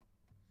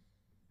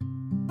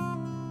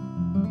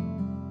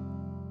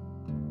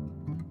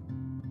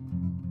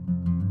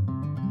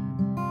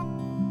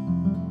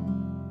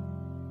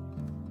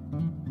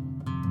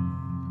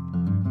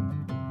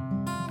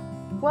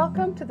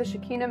Welcome to the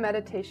Shekinah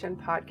Meditation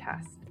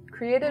Podcast,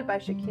 created by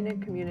Shekinah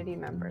community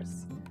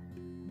members.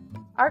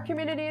 Our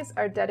communities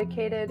are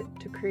dedicated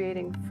to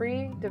creating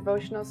free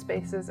devotional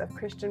spaces of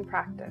Christian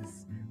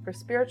practice for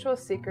spiritual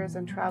seekers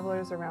and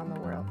travelers around the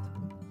world.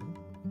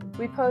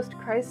 We post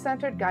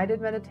Christ-centered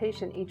guided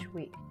meditation each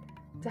week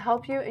to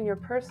help you in your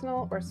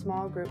personal or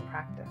small group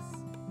practice.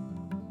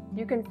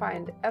 You can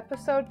find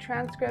episode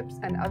transcripts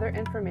and other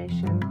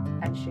information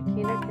at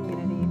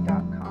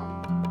shekinahcommunity.com.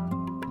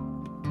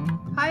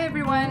 Hi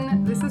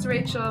everyone, this is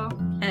Rachel.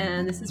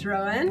 And this is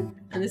Rowan,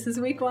 and this is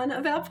week 1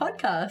 of our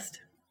podcast.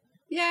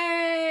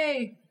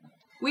 Yay!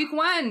 Week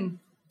 1!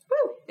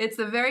 Woo! It's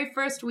the very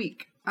first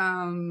week.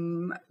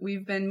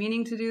 We've been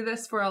meaning to do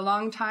this for a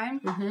long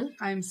time. Mm-hmm.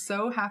 I'm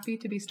so happy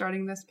to be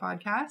starting this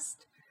podcast.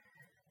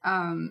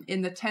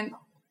 In the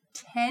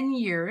 10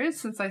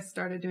 years since I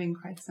started doing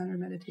Christ-centered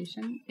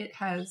meditation, it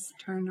has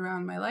turned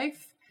around my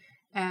life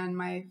and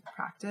my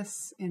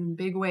practice in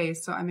big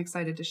ways, so I'm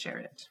excited to share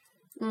it.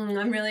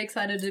 I'm really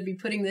excited to be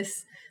putting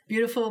this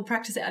beautiful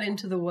practice out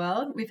into the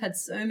world. We've had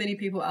so many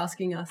people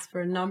asking us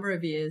for a number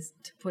of years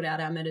to put out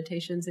our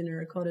meditations in a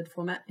recorded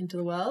format into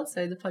the world,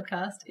 so the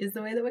podcast is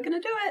the way that we're going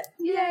to do it.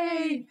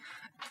 Yay!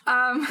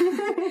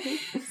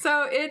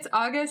 So it's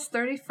August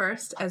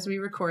 31st as we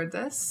record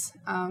this.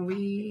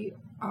 We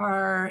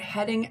are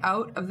heading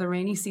out of the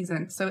rainy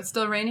season. So it's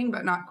still raining,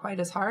 but not quite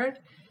as hard.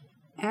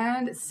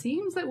 And it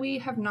seems that we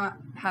have not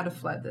had a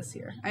flood this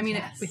year. I mean,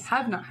 Yes. we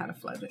have not had a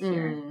flood this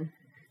year.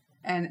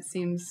 And it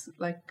seems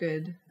like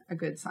a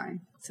good sign.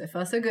 So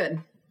far, so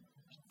good.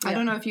 I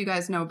don't know if you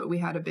guys know, but we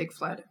had a big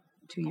flood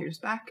 2 years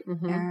back,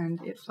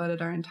 and it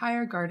flooded our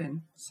entire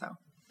garden. So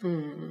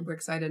we're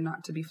excited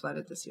not to be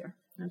flooded this year.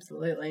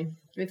 Absolutely.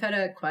 We've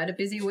had quite a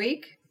busy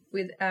week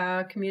with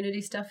our community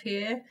stuff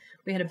here.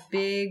 We had a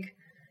big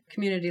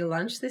community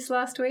lunch this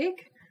last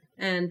week.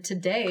 And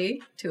today,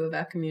 2 of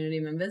our community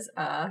members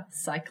are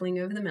cycling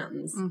over the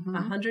mountains.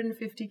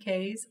 150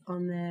 Ks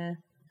on their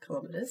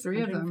kilometers.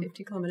 3 of them.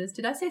 150 kilometers.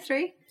 Did I say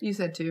 3? You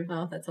said 2.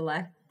 Oh, that's a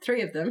lie.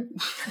 3 of them.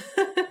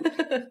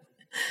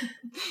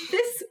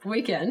 This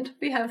weekend,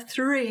 we have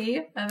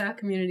 3 of our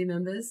community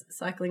members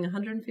cycling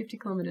 150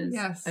 kilometers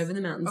over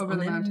the mountains. Over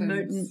the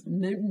mountains.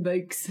 Mountain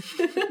bikes.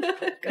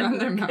 On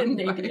their mountain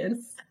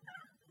Canadians.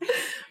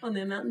 On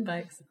their mountain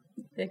bikes.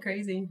 They're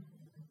crazy.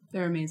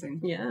 They're amazing.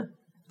 Yeah.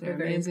 They're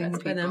very amazing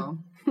impressed by people.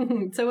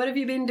 them. So what have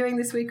you been doing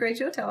this week,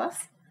 Rachel? Tell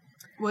us.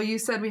 Well, you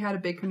said we had a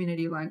big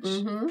community lunch.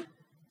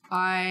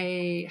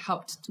 I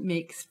helped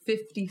make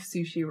 50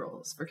 sushi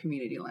rolls for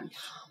community lunch.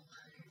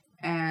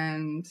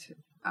 And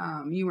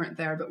you weren't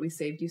there, but we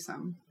saved you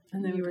some.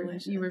 And they were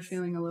delicious. You were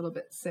feeling a little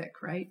bit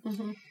sick, right?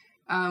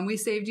 We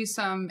saved you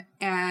some.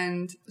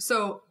 And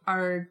so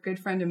our good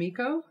friend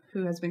Amiko,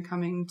 who has been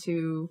coming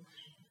to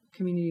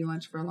community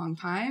lunch for a long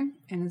time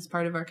and is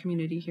part of our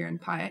community here in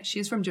Pyatt,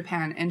 she's from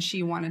Japan, and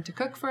she wanted to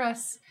cook for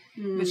us,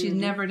 but she's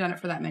never done it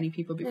for that many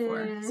people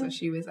before. So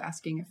she was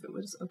asking if it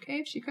was okay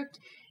if she cooked,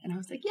 and I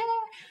was like,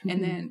 yeah.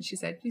 And then she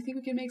said, do you think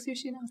we can make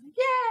sushi? And I was like,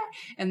 yeah.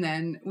 And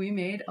then we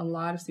made a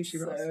lot of sushi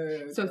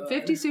rolls. So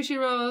 50 sushi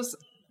rolls,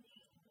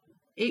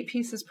 8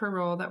 pieces per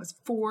roll. That was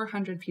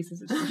 400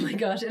 pieces of sushi. Oh my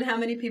gosh. And how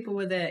many people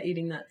were there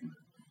eating that?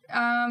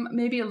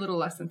 Maybe a little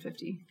less than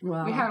 50.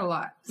 Wow. We had a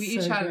lot. We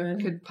So each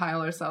good. could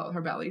pile ourselves,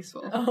 her bellies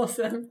full.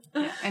 Awesome.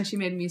 And she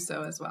made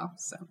miso as well.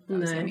 So that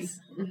was yummy.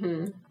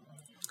 Nice.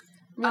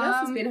 What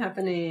else has been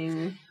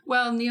happening?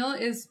 Well, Neil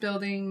is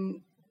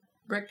building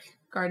brick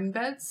garden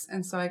beds,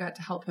 and so I got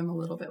to help him a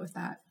little bit with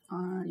that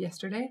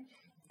yesterday,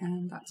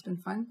 and that's been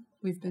fun.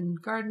 We've been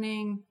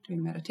gardening,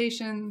 doing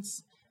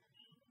meditations,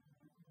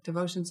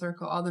 devotion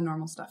circle, all the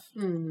normal stuff.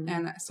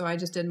 And so I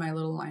just did my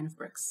little line of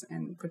bricks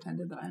and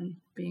pretended that I'm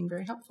being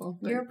very helpful.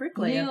 But You're a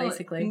bricklayer,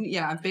 basically.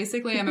 Yeah,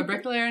 basically I'm a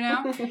bricklayer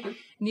now.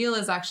 Neil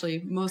is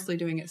actually mostly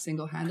doing it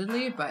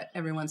single-handedly, but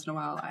every once in a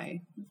while I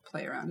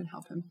play around and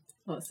help him.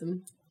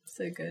 Awesome.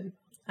 So good.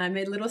 I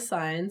made little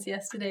signs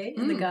yesterday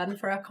in the garden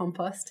for our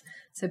compost.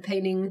 So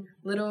painting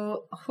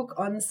little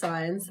hook-on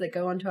signs that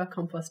go onto our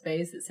compost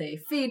bays that say,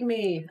 feed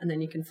me. And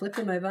then you can flip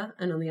them over.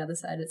 And on the other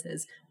side it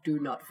says, do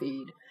not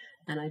feed.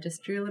 And I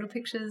just drew little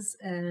pictures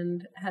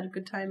and had a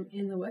good time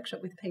in the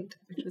workshop with paint,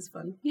 which was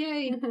fun.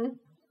 Yay.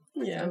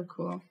 Yeah. So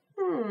cool.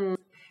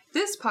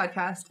 This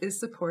podcast is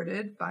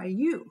supported by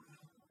you.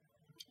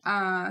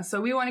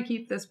 So we want to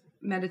keep this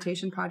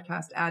meditation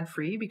podcast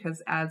ad-free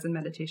because ads and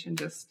meditation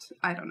just,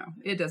 I don't know,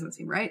 it doesn't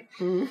seem right.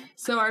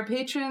 So our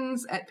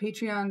patrons at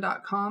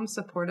patreon.com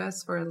support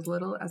us for as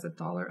little as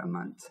 $1 a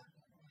month.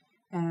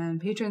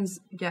 And patrons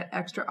get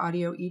extra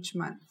audio each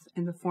month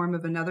in the form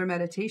of another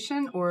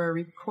meditation or a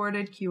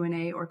recorded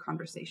Q&A or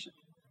conversation.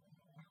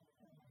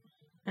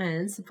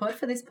 And support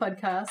for this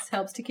podcast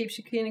helps to keep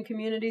Shekinah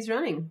communities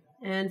running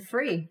and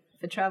free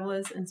for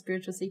travelers and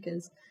spiritual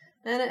seekers.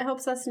 And it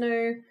helps us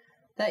know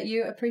that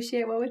you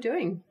appreciate what we're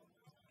doing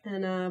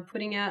and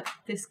putting out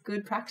this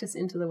good practice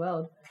into the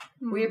world.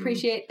 We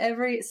appreciate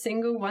every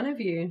single one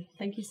of you.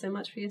 Thank you so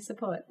much for your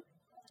support.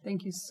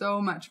 Thank you so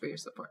much for your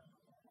support.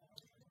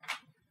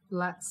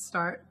 Let's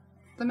start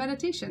the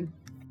meditation.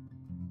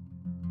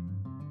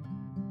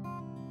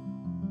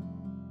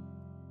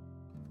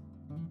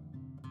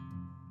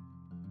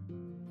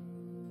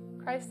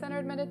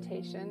 Christ-centered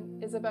meditation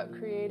is about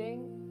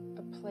creating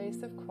a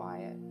place of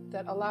quiet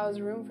that allows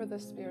room for the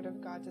Spirit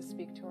of God to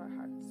speak to our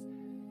hearts.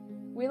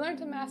 We learn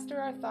to master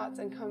our thoughts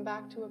and come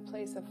back to a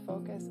place of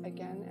focus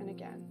again and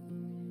again,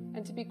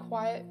 and to be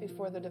quiet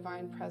before the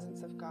divine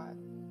presence of God.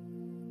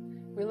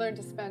 We learn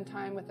to spend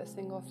time with a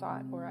single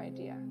thought or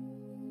idea.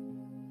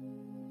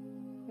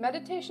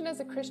 Meditation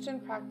is a Christian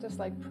practice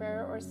like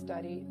prayer or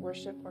study,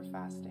 worship or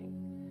fasting.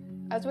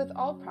 As with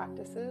all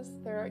practices,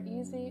 there are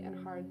easy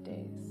and hard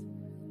days.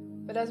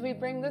 But as we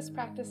bring this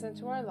practice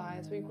into our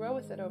lives, we grow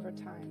with it over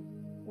time.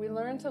 We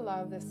learn to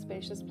love this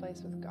spacious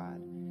place with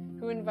God,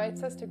 who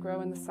invites us to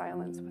grow in the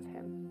silence with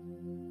Him.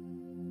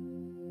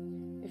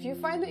 If you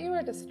find that you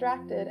are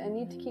distracted and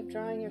need to keep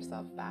drawing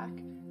yourself back,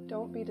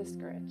 don't be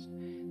discouraged.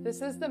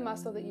 This is the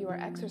muscle that you are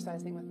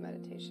exercising with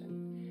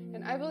meditation.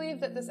 And I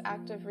believe that this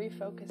act of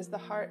refocus is the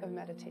heart of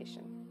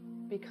meditation.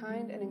 Be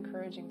kind and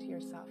encouraging to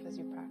yourself as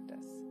you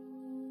practice.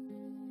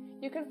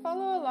 You can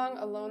follow along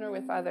alone or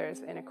with others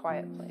in a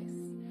quiet place,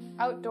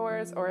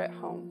 outdoors or at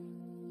home.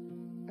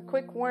 A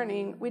quick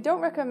warning, we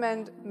don't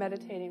recommend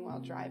meditating while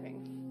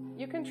driving.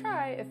 You can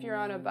try if you're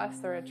on a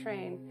bus or a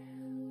train,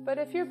 but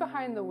if you're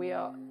behind the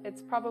wheel,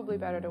 it's probably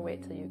better to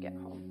wait till you get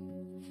home.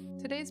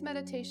 Today's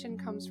meditation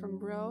comes from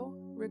Ro,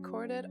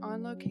 recorded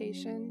on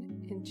location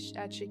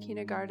at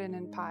Shekinah Garden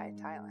in Pai,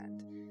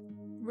 Thailand.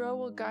 Ro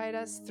will guide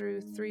us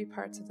through 3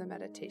 parts of the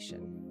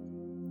meditation.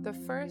 The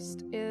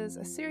first is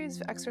a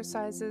series of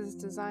exercises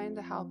designed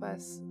to help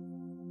us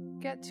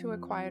get to a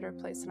quieter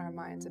place in our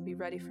minds and be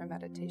ready for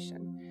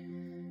meditation.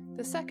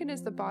 The second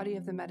is the body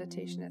of the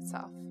meditation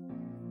itself.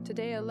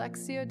 Today, a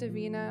Lectio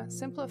Divina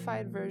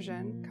simplified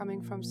version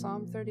coming from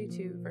Psalm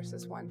 32,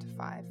 verses 1 to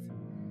 5.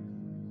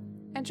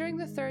 And during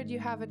the third, you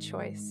have a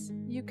choice.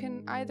 You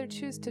can either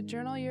choose to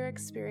journal your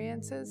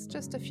experiences,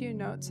 just a few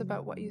notes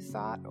about what you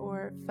thought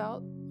or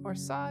felt or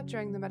saw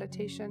during the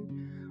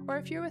meditation, or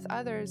if you're with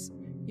others,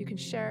 you can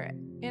share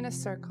in a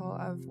circle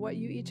of what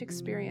you each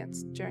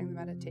experienced during the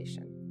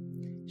meditation.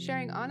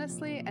 Sharing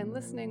honestly and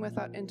listening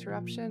without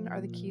interruption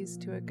are the keys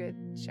to a good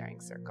sharing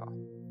circle.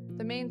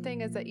 The main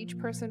thing is that each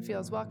person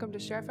feels welcome to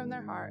share from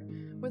their heart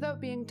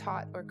without being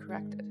taught or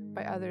corrected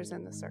by others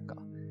in the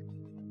circle.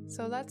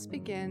 So let's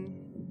begin.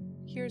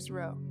 Here's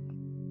Ro.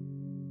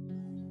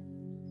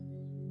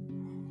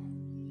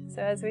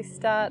 So as we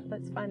start,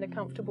 let's find a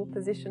comfortable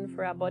position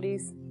for our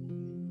bodies.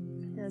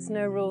 There's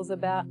no rules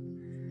about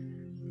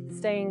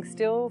staying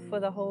still for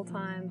the whole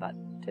time, but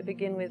to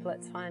begin with,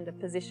 let's find a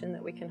position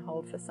that we can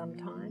hold for some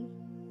time.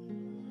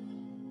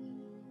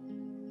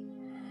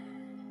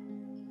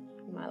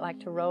 You might like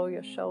to roll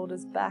your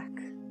shoulders back.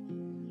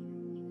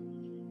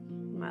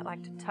 You might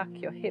like to tuck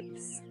your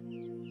hips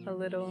a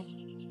little.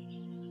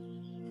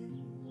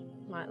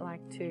 You might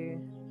like to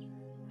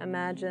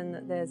imagine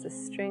that there's a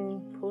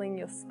string pulling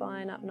your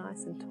spine up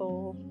nice and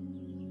tall.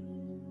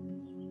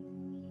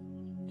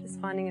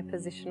 Just finding a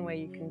position where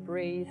you can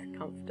breathe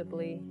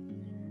comfortably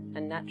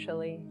and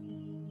naturally.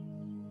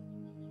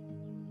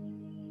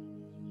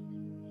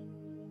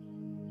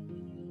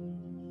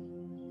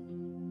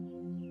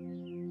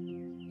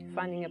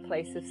 Finding a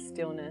place of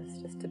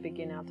stillness just to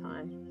begin our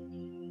time.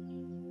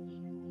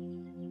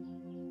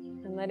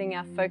 And letting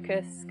our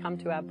focus come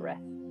to our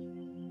breath.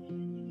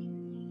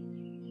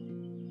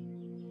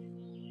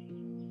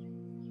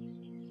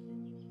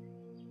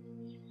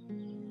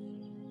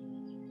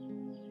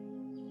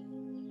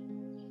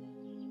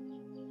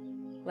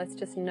 Let's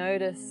just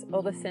notice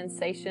all the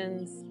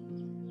sensations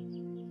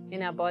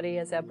in our body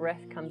as our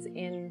breath comes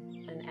in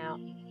and out.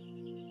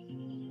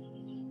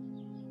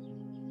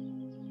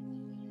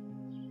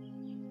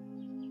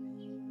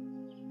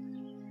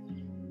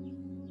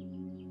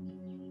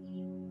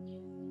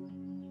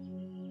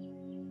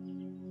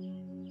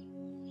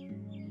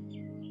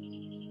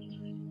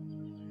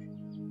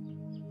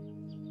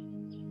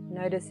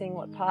 Noticing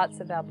what parts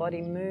of our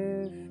body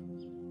move.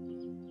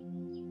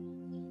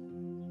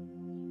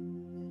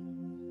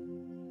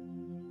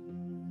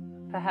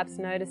 Perhaps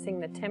noticing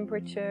the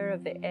temperature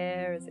of the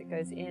air as it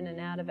goes in and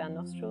out of our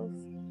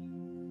nostrils.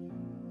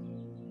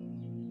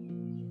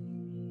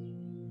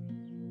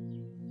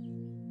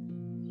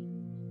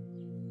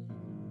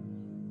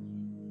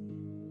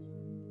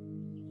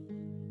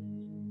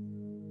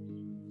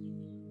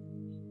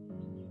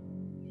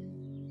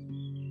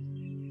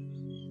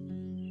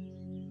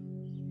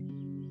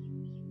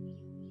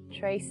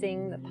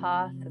 Tracing the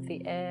path of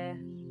the air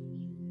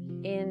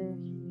in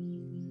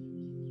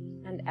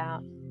and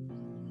out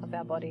of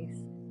our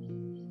bodies.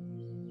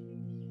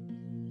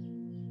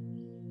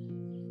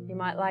 You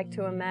might like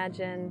to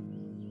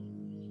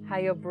imagine how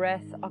your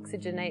breath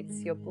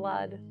oxygenates your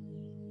blood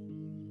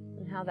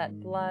and how that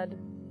blood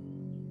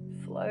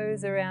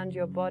flows around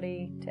your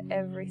body to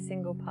every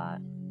single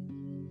part.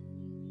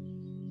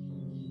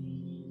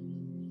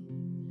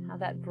 How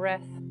that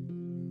breath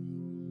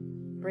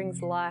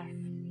brings life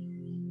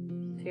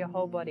to your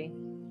whole body.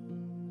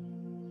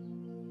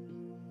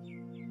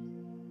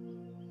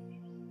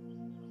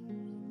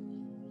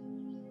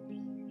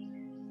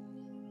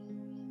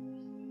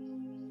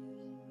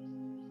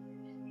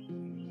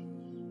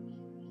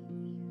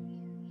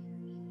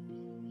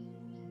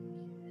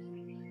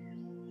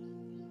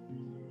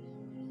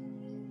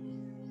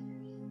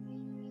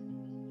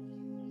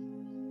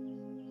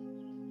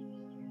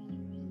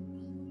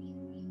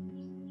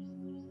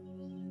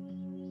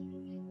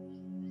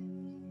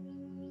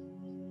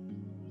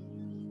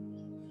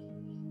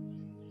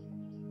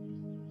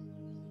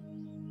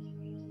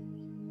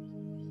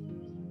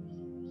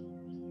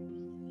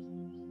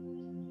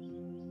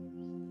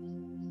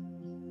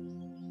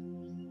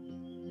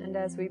 And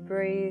as we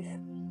breathe,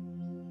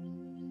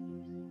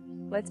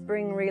 let's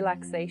bring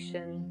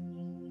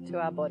relaxation to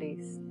our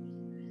bodies.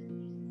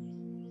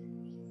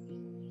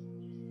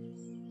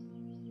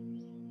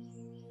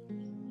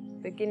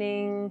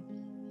 Beginning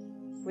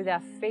with our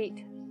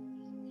feet.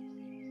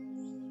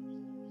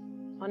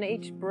 On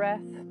each breath,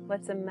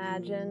 let's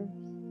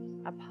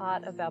imagine a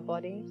part of our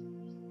body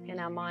in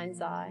our mind's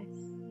eye.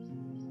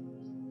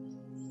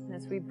 And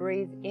as we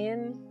breathe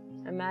in,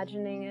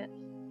 imagining it,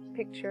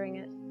 picturing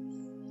it.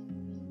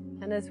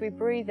 And as we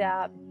breathe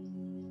out,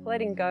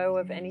 letting go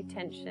of any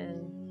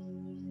tension,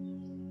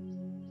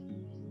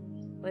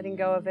 letting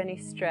go of any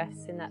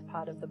stress in that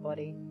part of the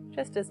body,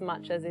 just as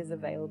much as is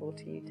available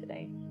to you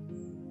today.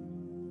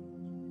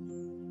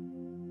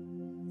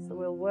 So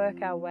we'll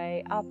work our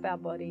way up our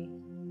body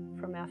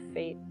from our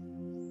feet,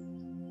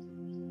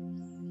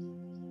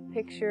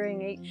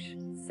 picturing each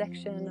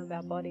section of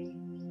our body,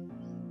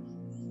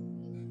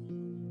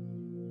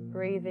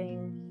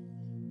 breathing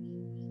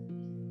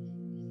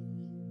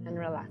and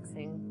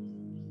relaxing.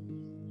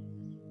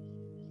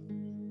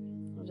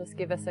 I'll just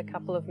give us a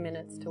couple of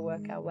minutes to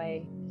work our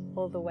way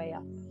all the way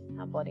up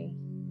our body.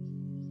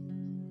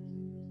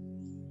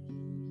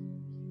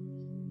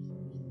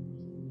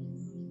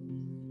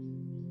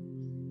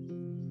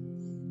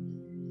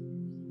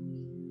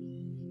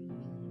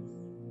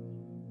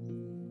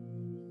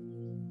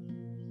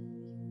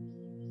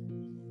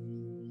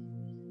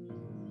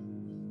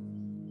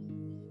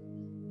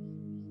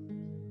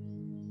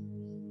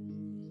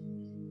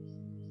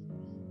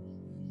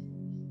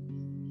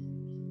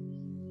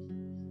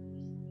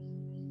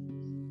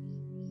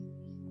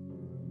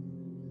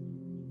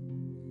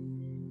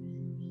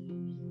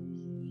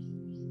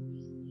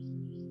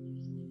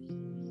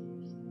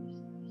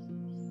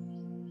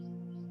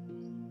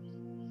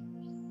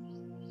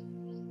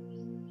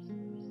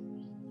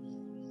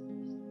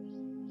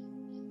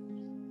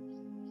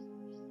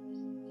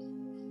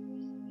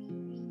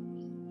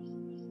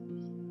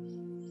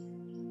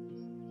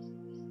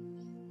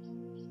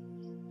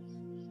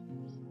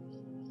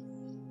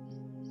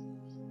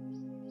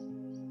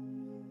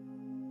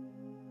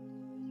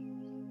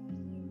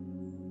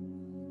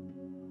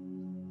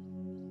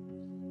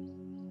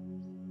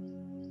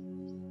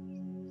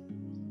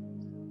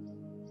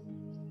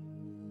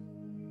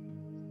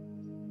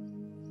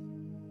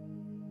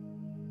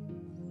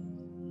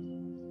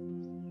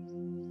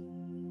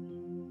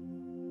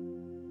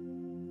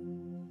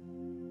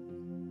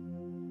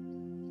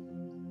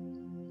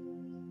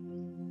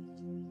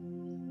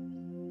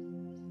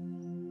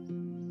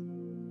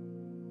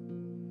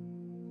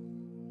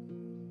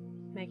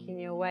 Making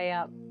your way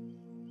up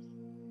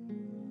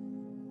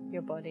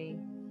your body,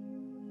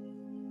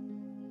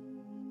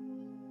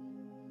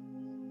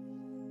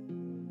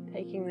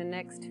 taking the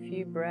next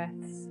few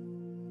breaths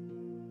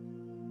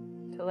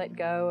to let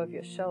go of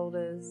your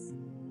shoulders,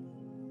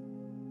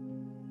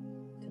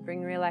 to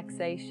bring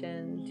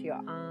relaxation to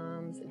your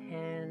arms and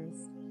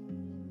hands,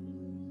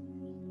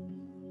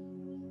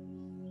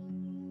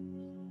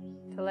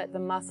 to let the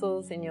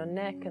muscles in your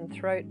neck and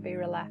throat be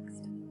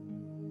relaxed.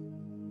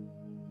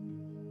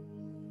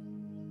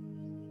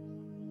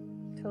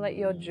 To let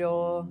your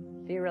jaw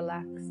be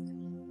relaxed,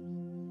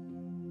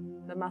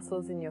 the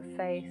muscles in your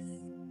face,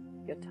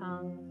 your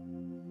tongue,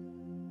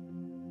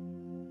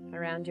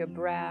 around your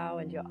brow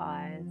and your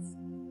eyes.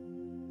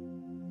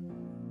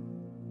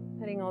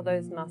 Letting all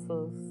those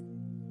muscles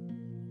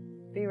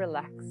be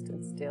relaxed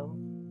and still.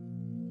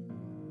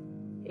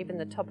 Even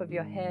the top of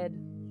your head,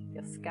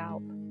 your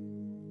scalp,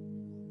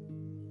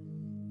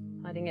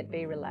 letting it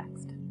be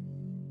relaxed.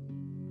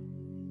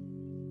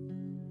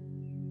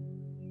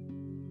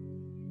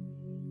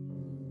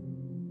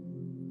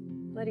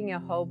 Letting your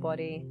whole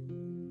body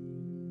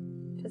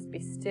just be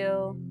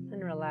still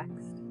and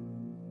relaxed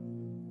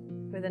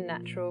with a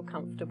natural,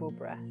 comfortable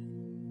breath.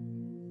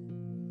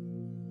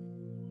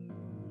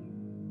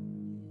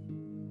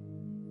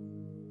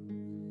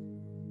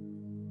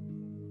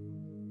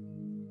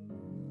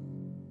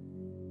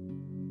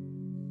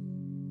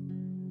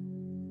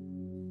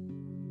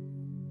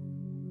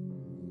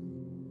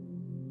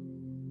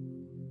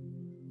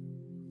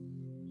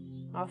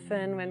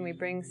 Often when we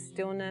bring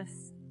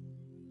stillness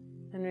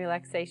and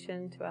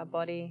relaxation to our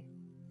body,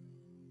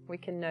 we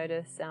can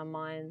notice our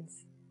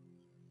minds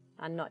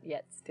are not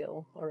yet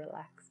still or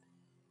relaxed.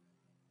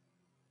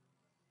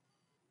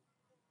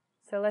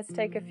 So let's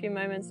take a few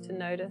moments to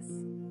notice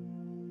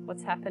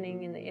what's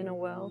happening in the inner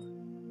world,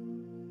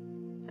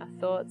 our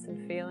thoughts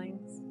and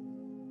feelings.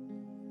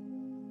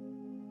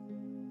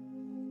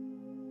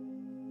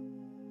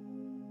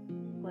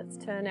 Let's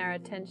turn our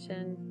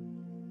attention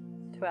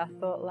to our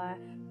thought life,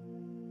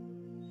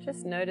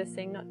 just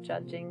noticing, not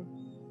judging.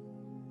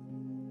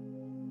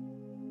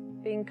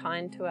 Being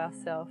kind to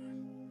ourselves,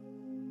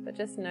 but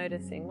just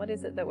noticing what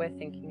is it that we're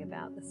thinking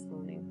about this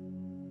morning.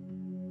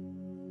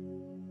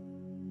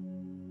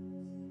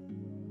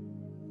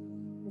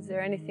 Is there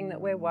anything that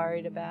we're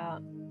worried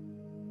about?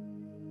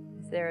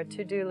 Is there a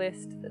to-do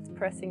list that's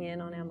pressing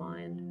in on our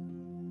mind?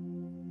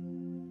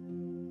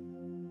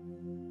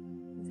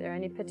 Is there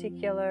any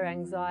particular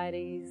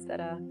anxieties that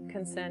are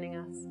concerning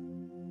us?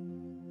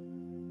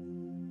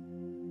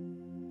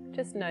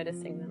 Just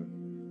noticing them.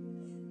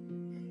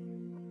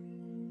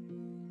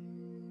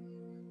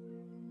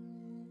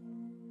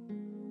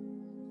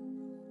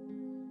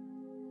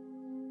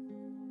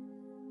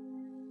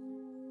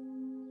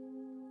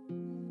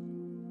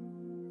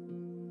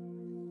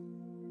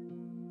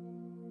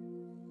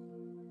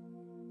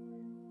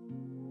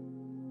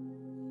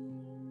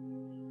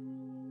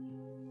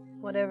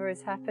 Whatever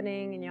is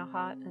happening in your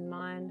heart and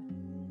mind,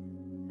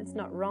 it's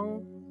not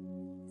wrong,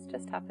 it's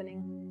just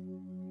happening.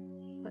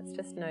 Let's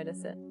just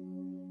notice it.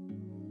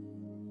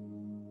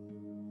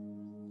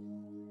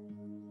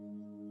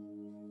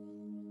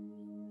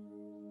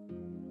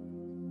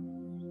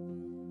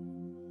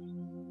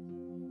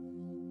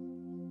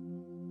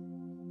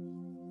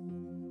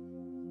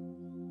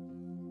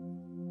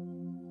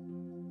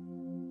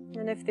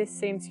 And if this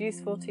seems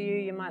useful to you,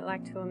 you might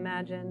like to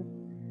imagine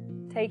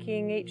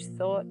taking each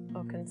thought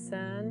or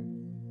concern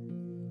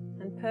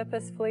and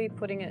purposefully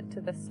putting it to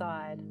the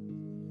side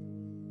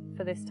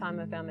for this time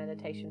of our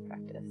meditation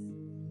practice.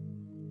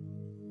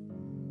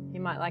 You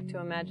might like to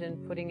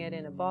imagine putting it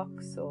in a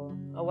box or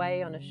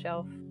away on a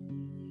shelf,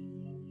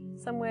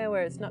 somewhere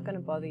where it's not going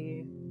to bother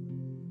you,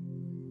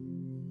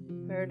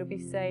 where it'll be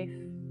safe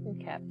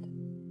and kept.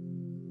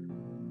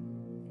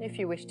 If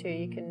you wish to,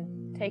 you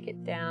can take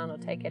it down or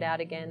take it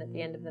out again at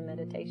the end of the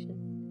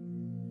meditation.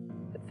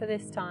 But for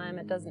this time,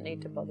 it doesn't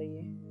need to bother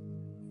you.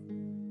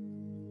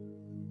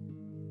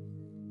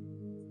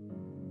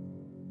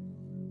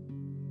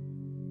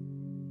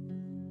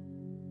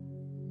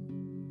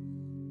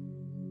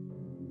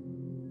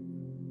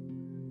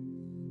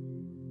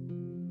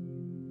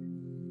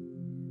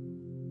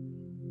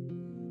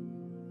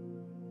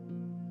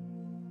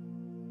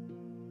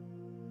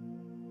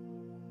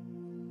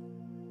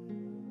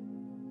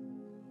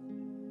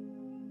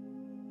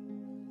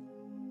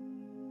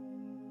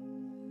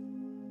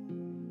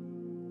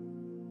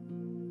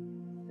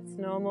 It's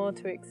normal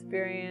to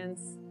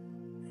experience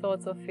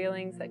thoughts or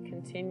feelings that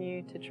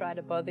continue to try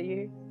to bother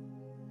you,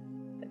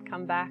 that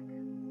come back,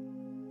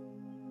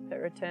 that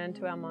return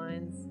to our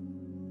minds.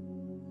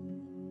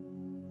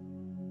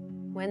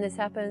 When this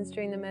happens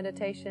during the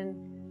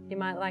meditation, you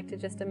might like to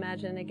just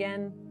imagine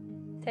again,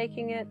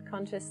 taking it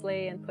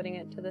consciously and putting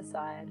it to the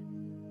side,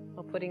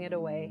 or putting it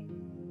away,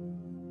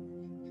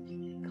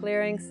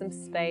 clearing some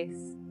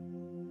space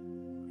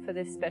for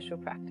this special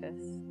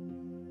practice.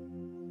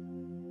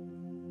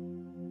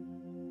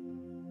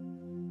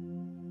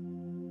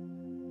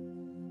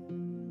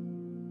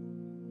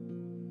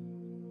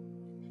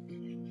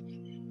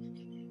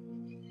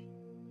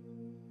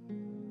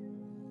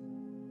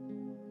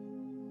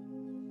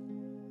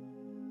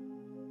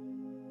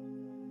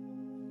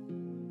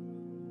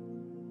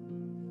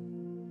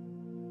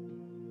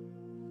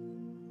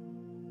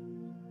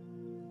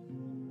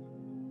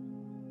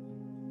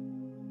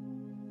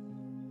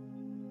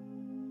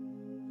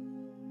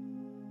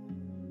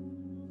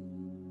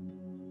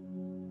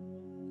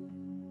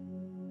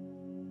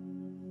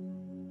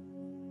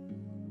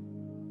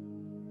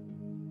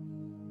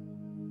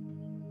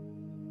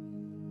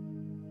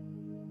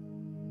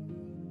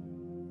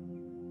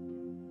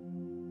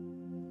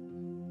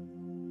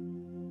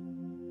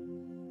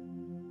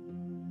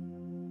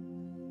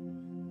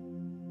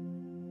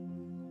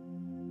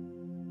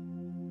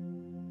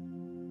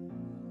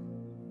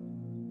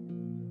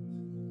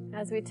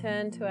 As we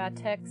turn to our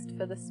text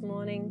for this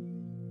morning,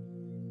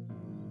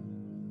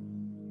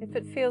 if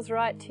it feels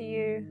right to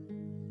you,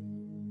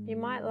 you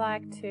might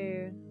like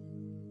to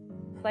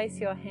place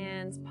your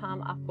hands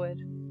palm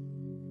upward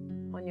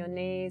on your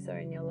knees or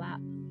in your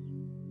lap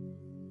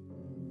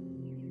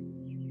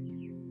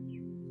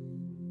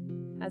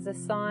as a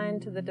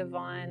sign to the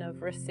divine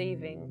of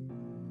receiving,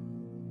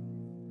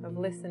 of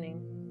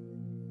listening.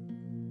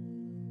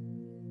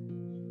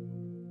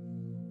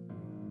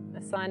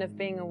 A sign of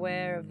being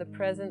aware of the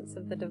presence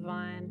of the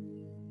divine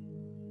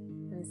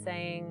and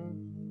saying,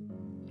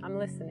 I'm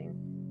listening.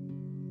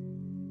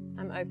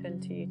 I'm open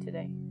to you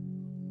today.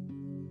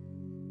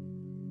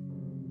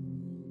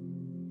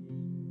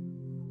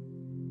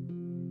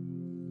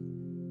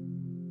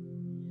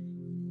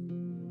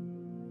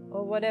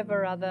 Or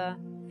whatever other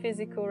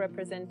physical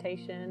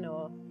representation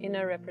or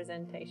inner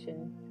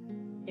representation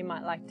you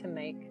might like to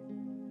make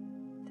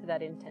to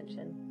that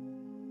intention.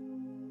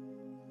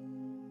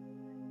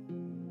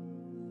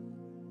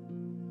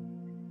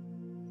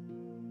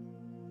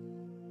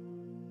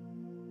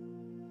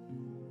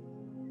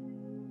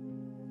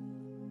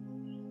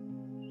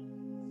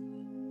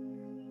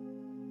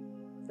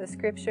 The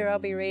scripture I'll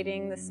be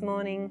reading this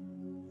morning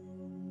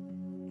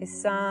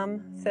is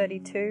Psalm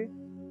 32,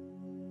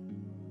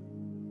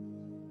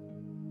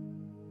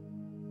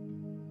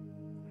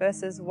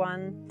 verses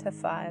 1 to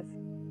 5.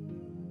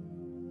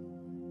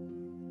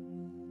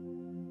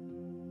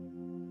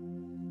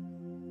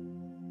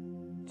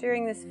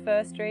 During this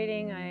first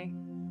reading, I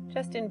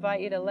just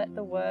invite you to let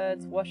the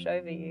words wash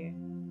over you.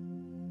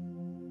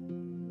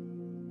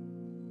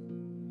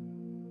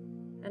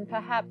 And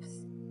perhaps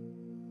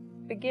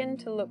begin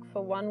to look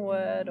for one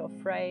word or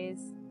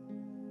phrase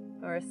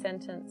or a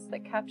sentence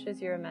that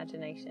captures your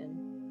imagination.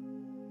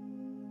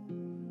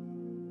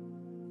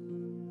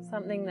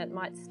 Something that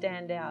might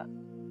stand out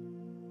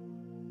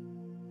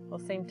or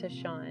seem to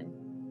shine.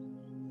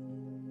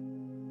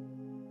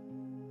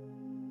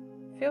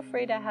 Feel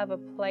free to have a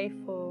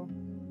playful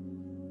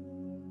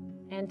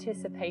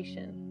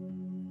anticipation.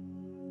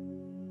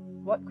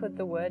 What could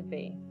the word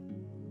be?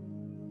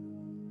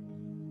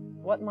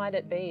 What might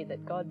it be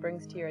that God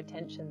brings to your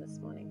attention this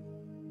morning?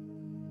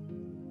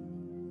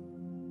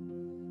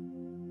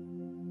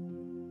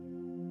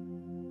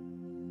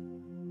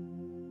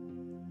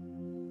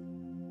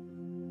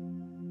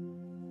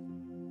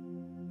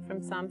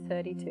 From Psalm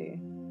 32.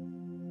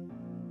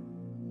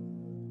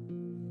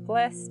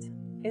 Blessed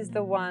is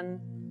the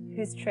one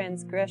whose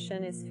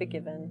transgression is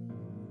forgiven,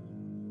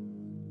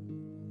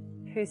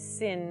 whose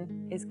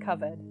sin is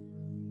covered.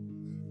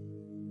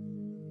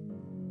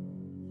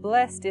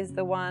 Blessed is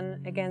the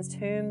one against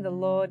whom the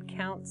Lord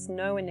counts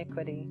no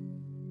iniquity,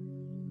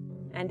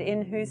 and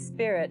in whose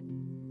spirit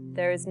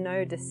there is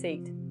no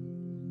deceit.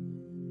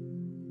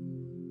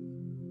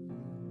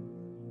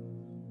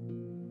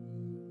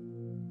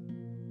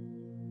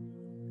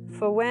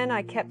 For when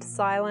I kept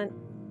silent,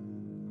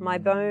 my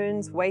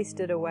bones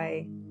wasted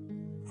away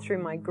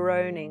through my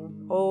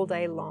groaning all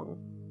day long.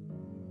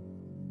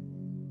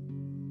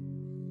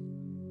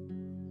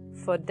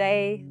 For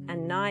day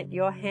and night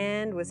your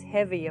hand was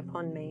heavy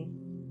upon me.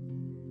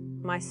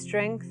 My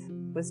strength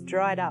was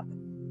dried up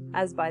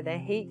as by the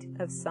heat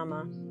of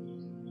summer.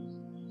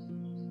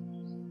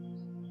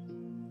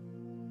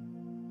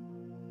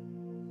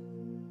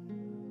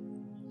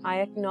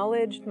 I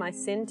acknowledged my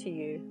sin to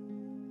you,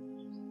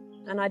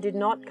 and I did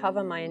not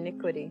cover my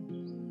iniquity.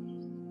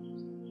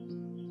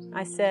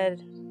 I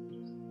said,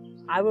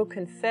 I will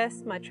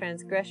confess my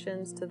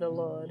transgressions to the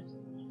Lord,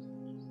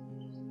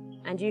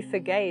 and you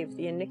forgave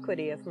the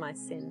iniquity of my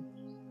sin.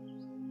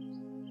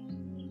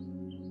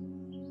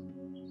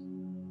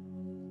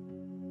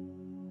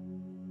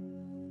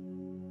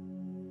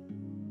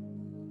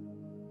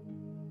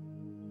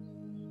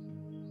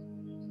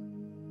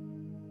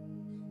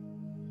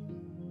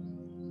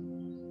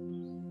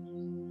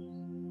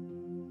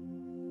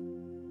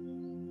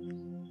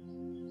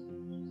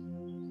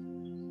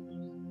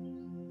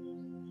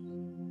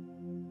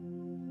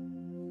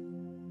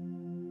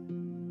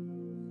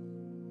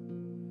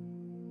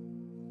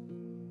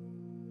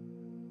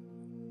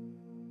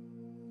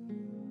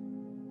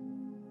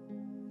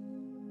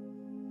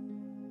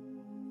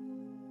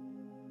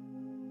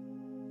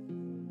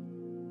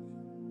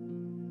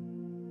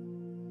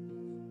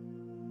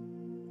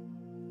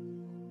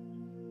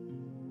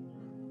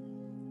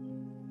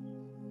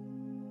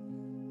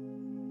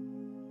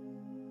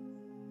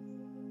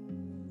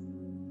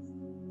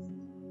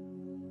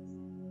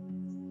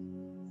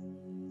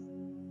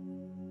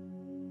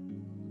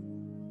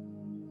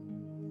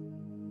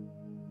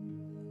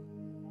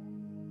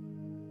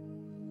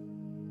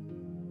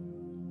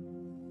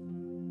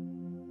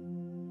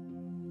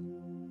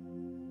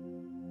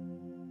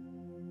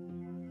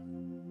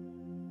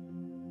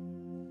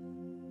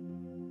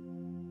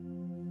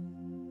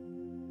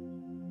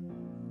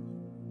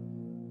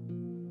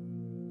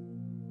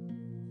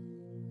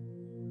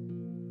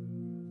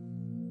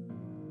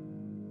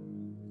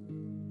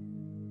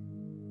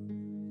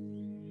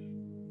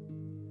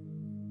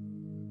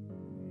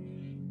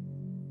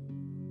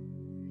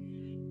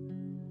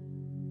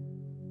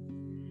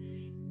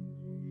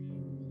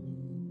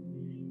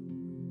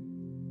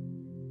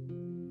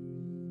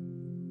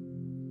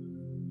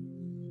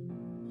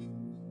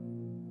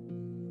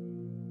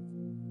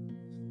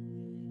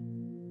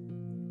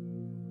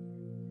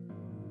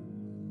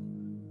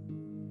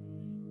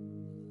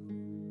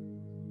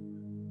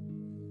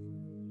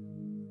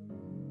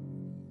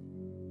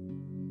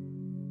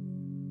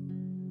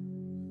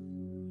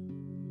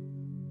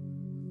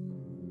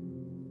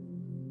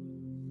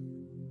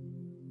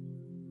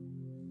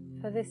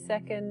 For this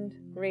second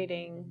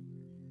reading,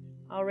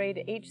 I'll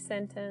read each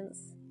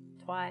sentence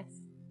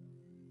twice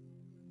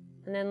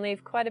and then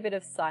leave quite a bit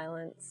of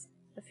silence,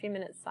 a few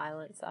minutes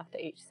silence after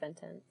each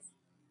sentence.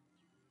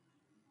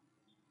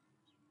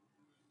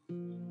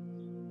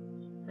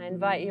 I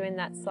invite you in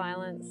that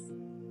silence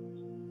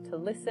to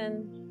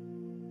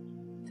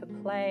listen, to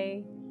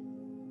play,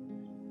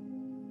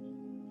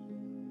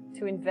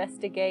 to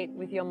investigate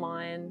with your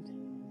mind,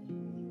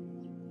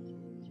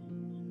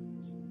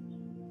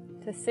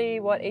 to see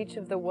what each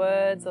of the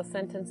words or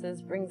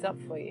sentences brings up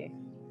for you,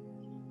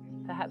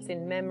 perhaps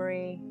in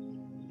memory,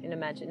 in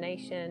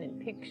imagination, in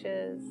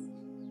pictures,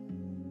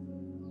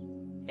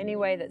 any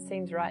way that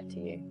seems right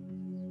to you.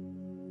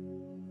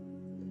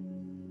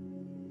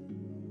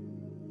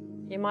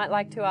 You might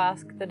like to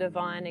ask the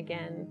divine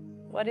again,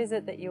 what is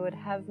it that you would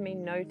have me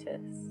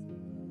notice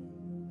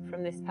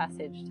from this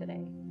passage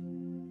today?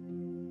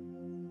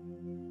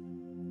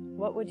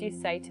 What would you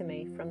say to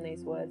me from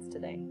these words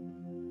today?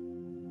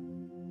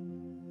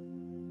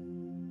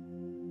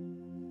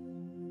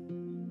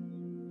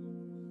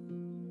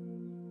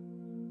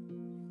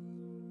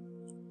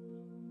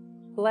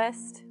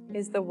 Blessed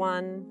is the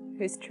one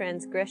whose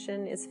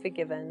transgression is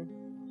forgiven,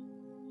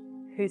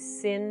 whose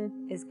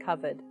sin is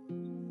covered.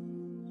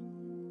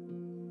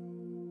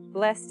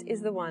 Blessed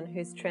is the one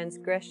whose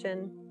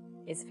transgression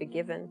is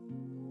forgiven,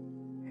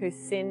 whose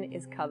sin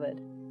is covered.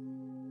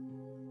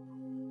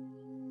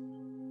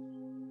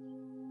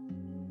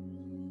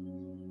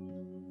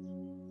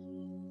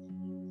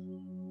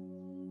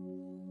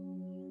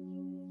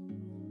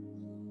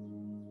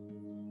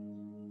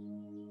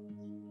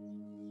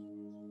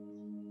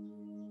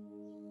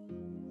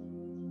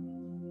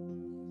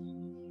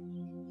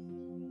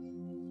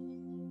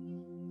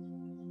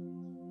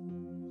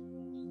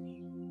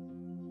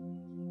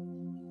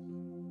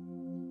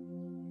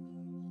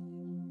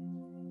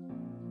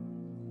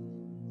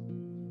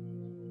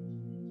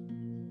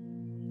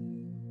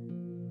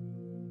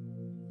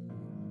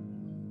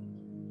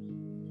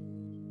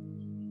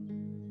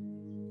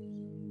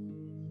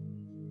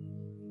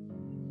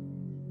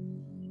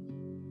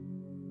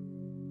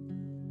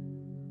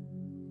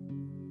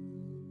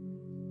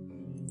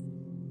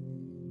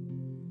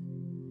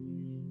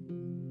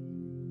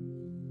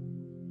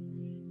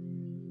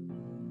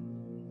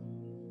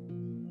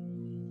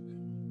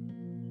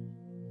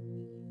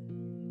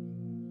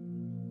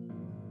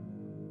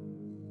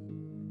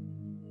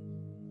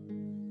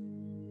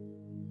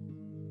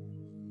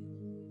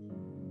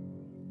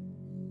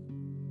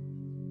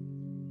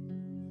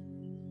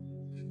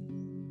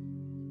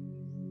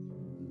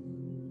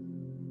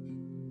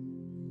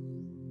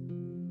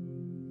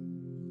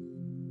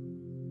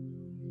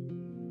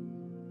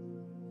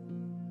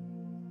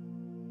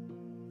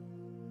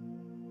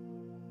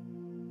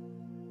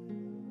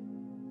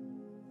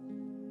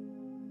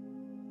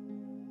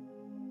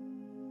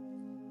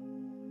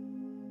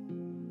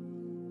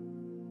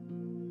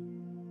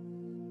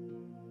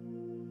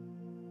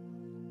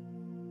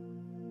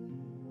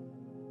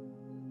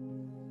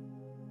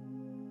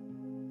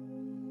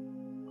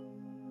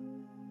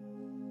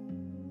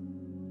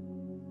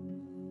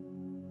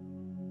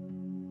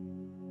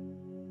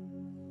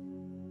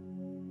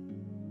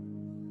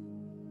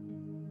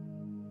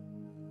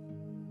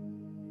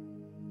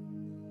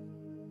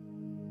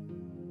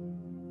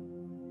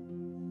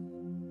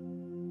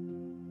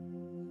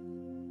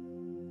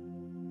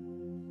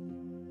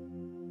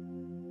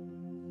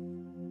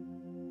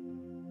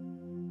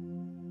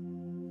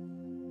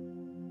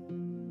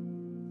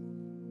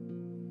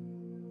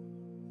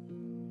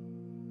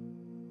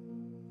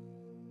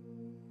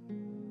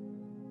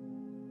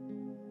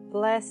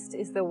 Blessed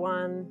is the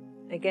one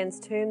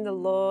against whom the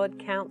Lord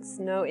counts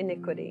no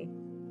iniquity,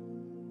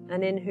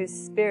 and in whose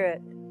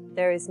spirit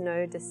there is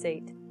no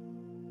deceit.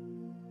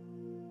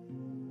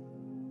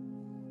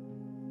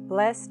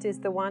 Blessed is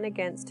the one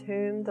against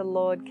whom the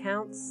Lord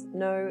counts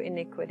no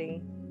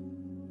iniquity,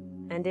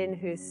 and in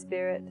whose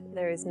spirit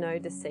there is no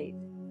deceit.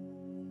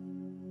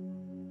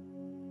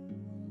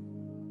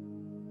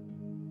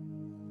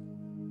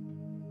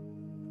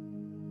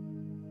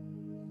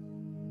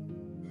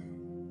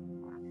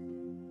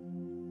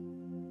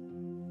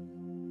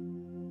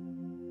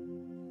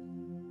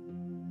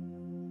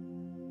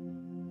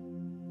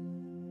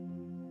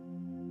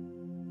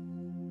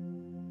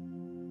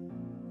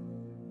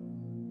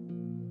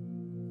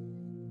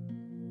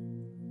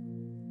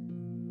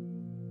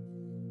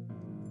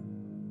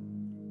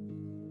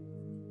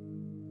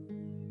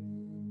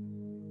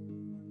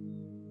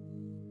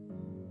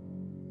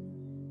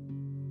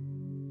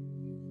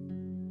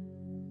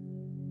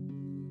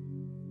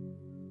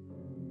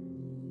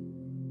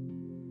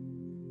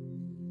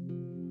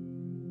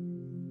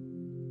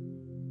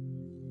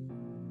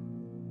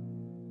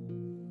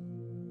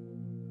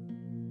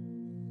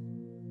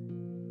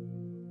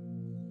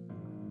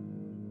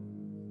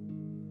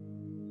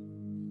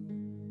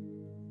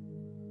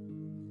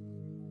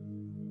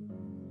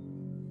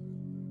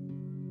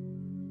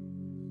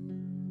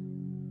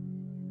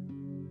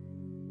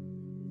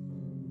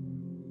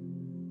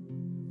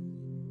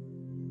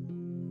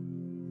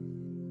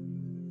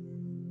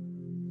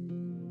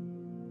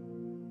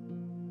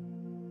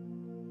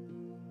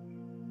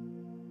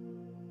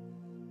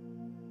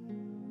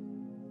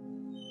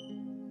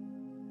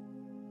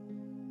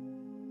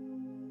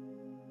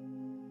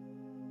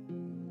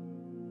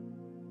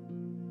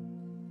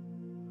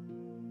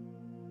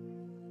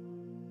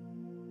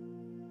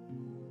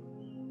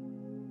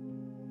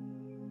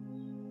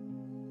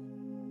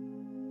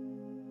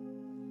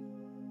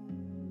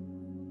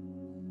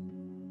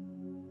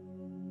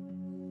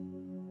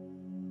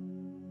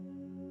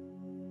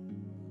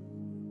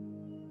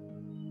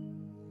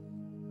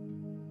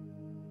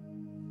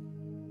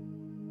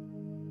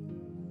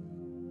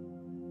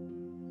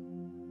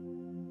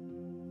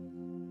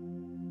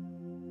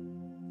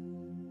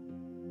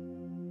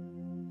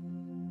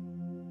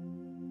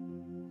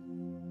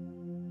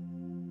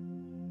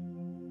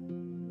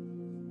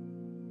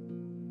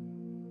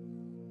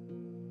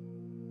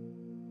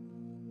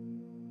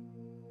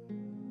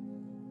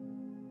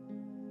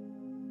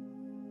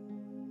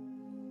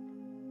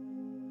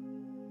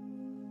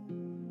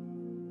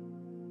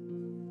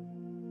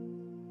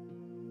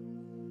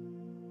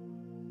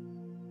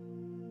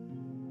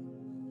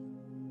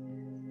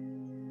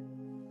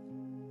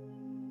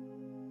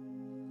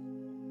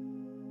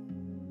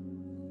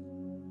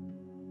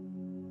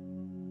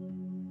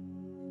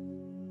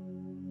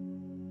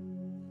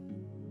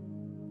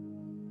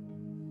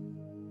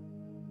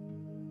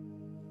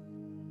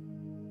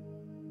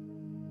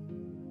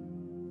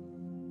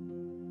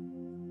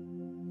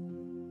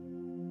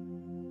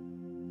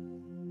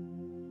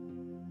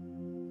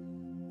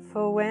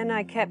 For when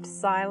I kept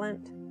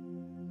silent,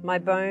 my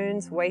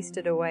bones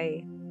wasted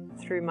away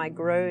through my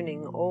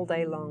groaning all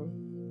day long.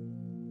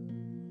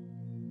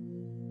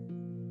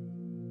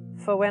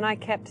 For when I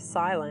kept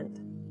silent,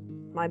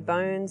 my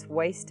bones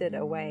wasted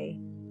away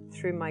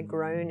through my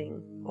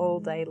groaning all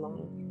day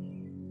long.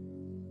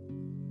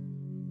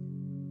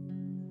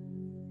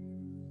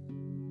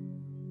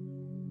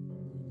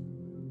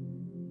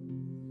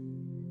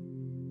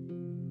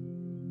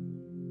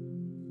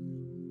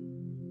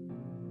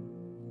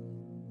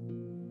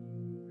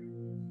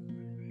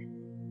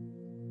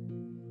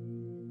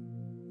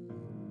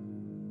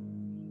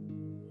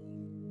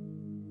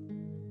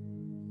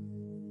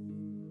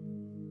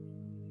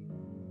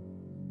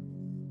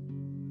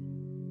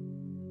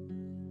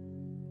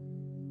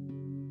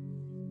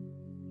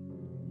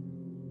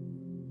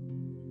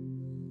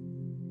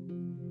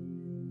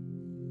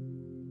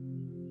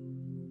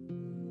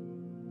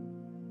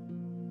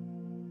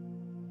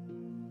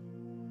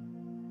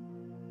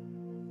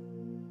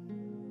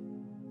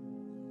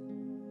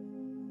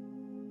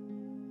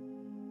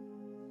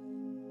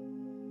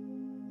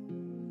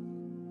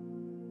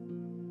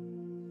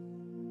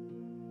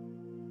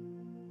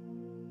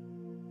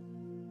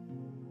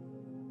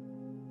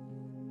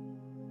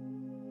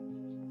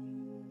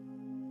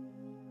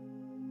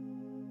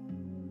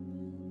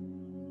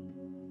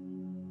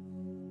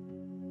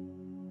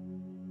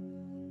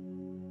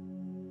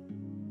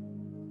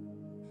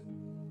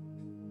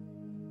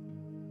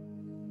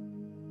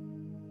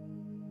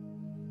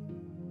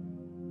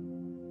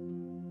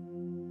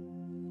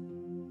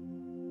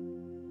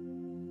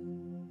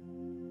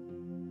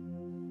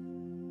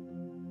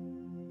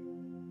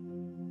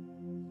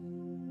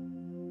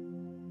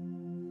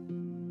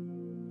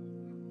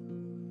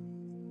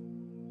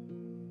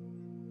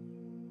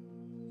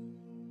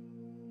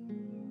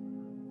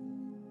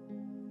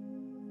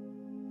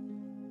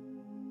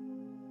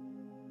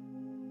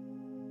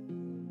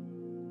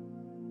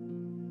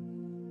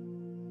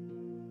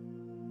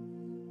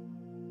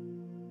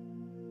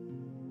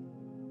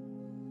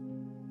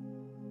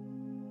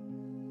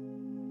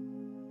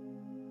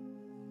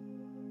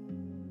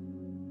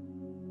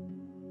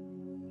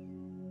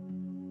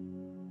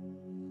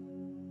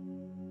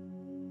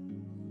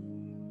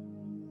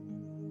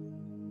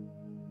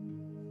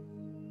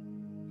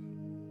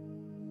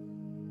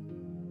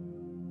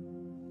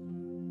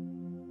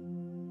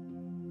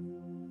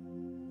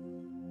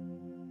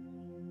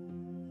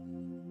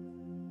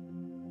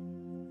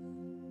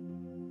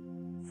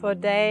 For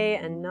day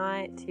and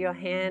night your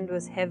hand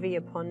was heavy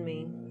upon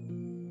me.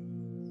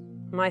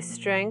 My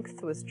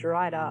strength was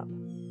dried up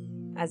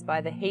as by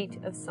the heat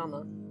of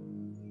summer.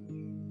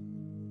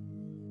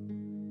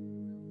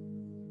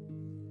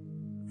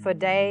 For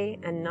day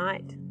and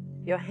night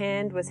your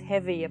hand was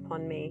heavy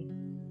upon me.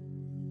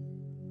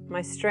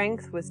 My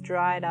strength was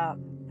dried up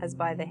as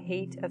by the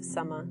heat of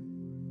summer.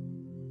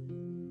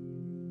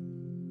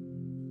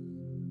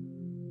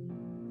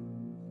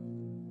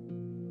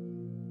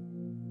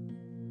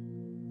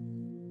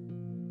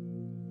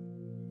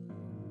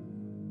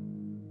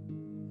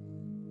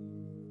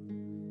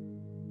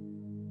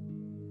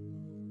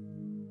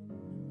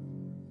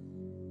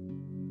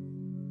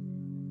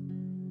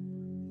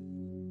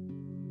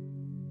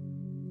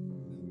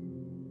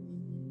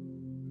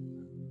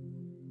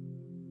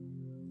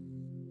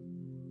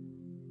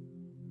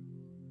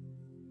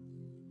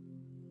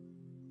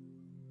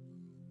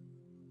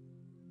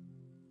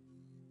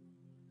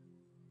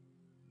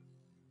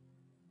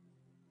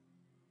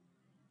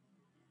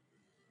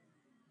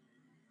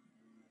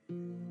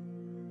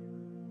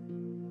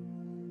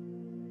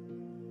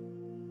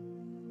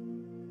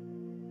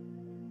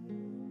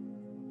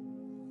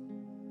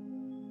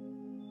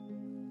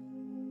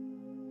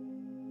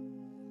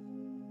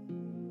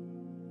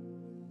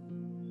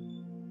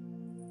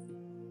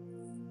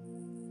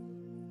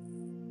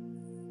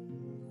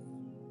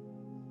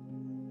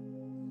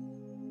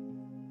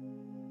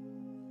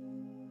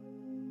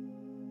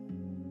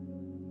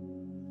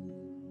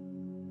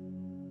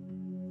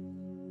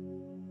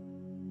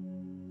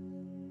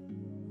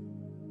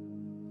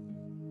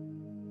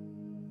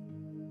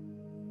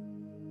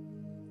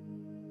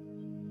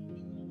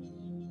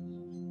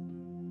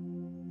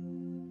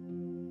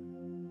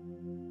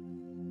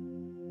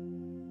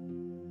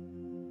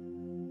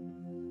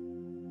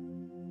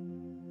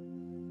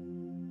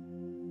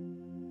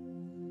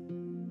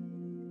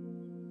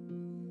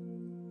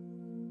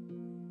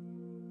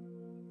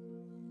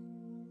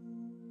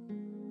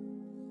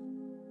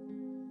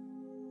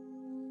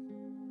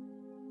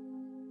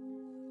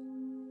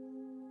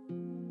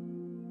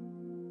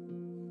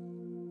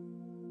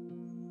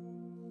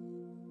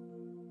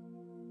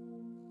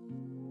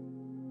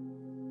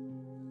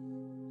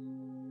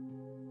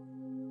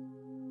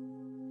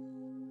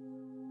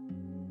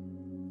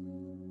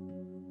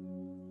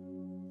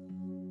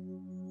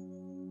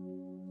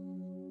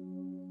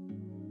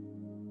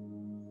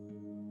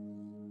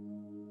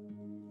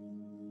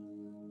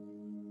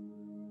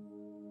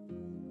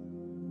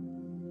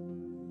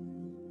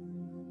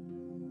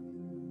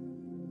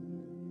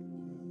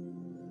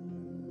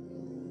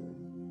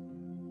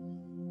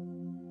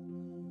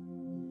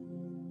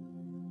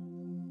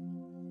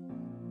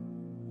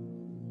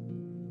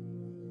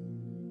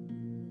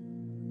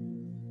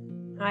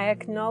 I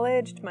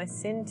acknowledged my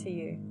sin to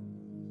you,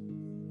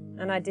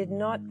 and I did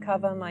not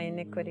cover my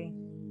iniquity.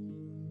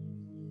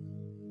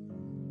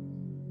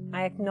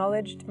 I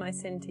acknowledged my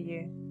sin to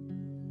you,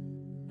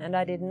 and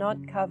I did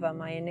not cover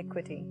my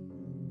iniquity.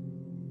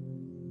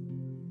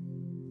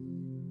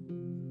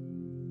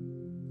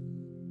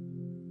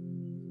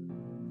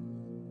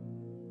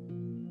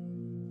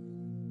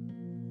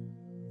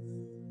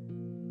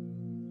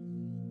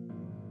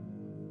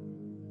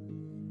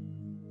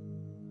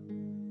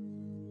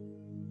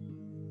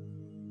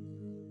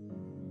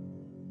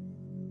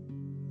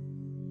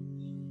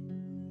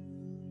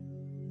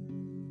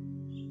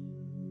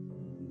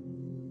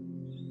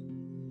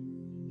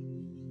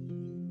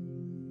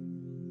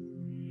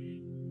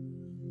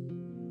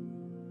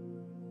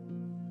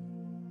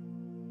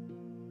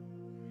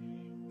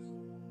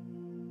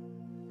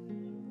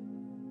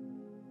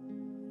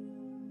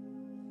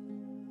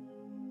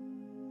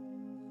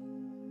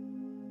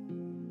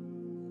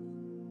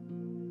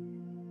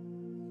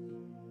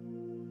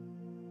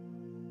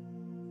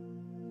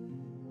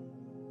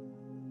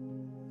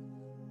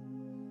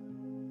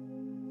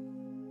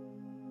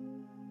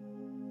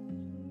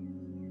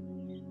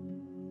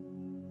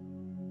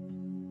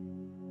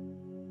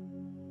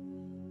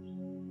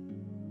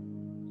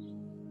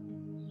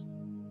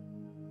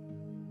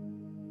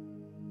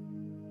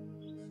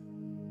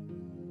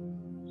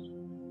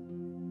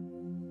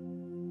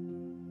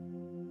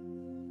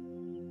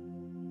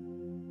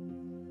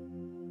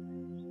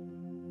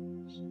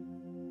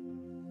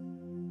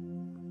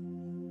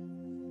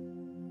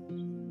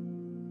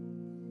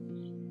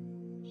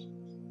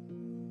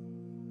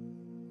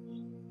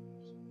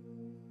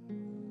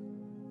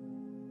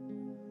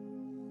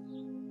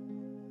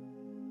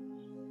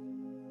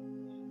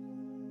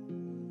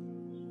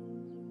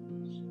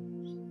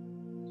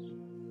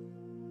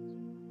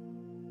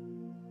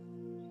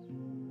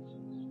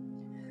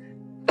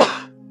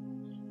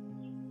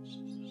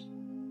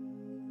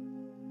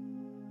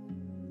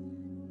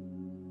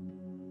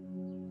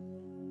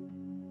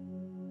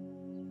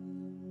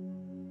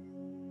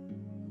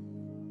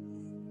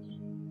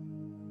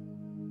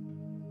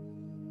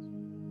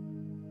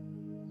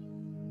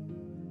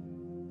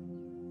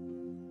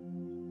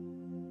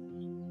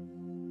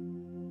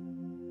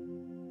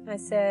 I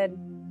said,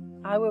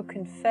 I will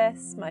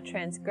confess my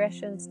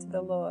transgressions to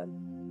the Lord,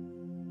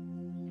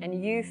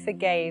 and you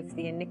forgave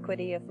the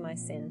iniquity of my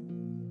sin.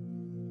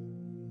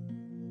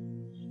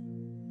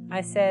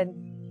 I said,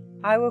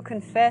 I will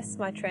confess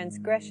my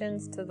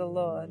transgressions to the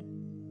Lord,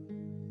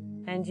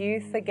 and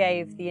you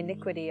forgave the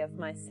iniquity of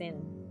my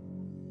sin.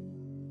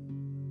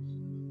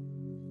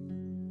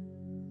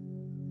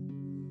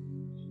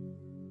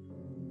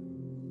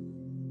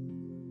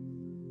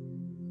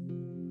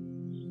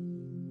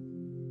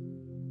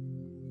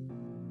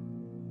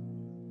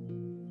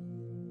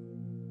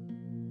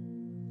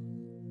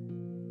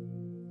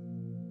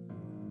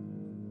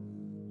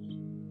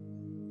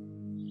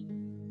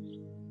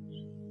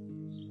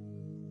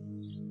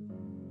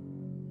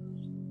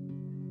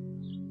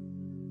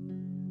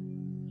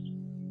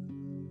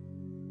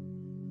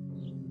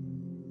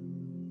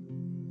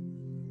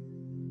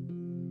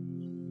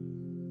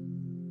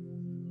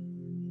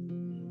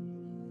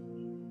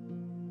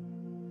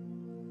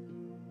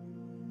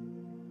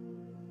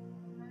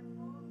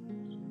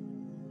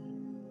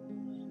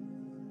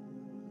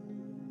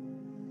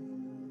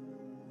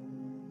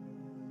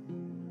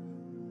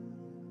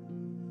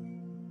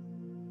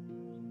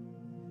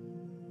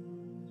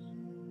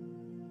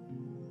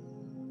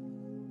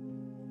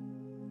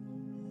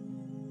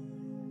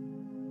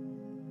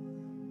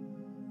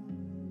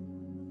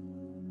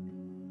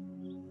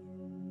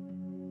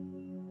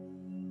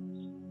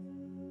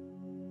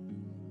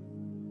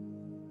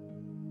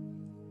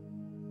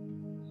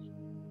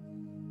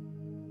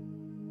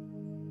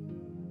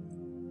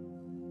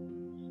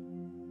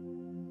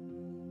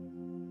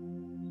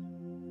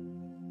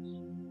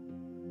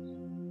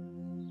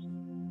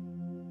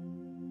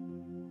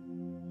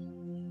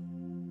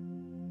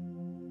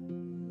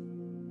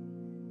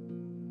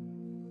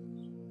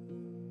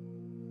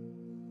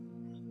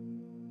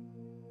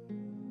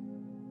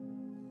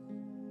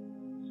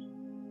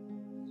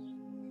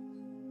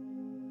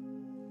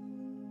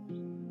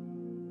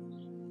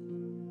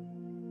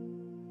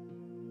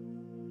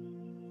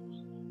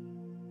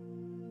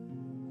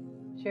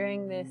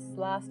 During this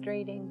last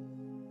reading,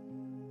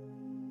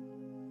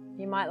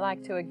 you might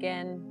like to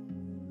again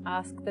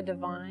ask the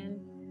Divine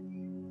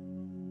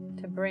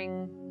to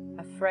bring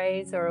a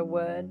phrase or a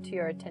word to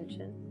your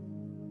attention.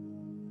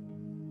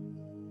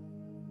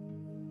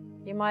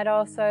 You might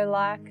also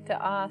like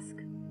to ask,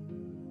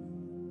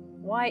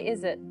 why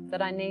is it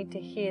that I need to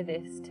hear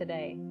this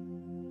today?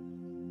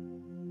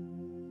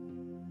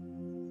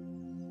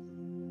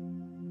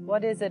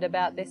 What is it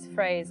about this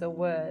phrase or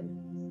word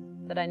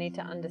that I need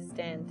to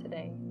understand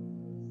today?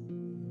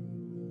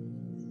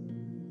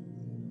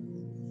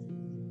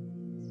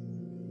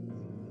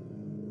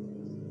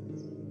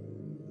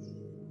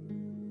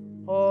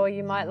 Or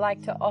you might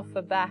like to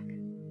offer back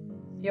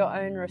your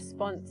own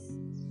response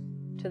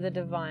to the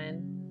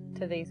Divine,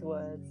 to these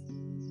words.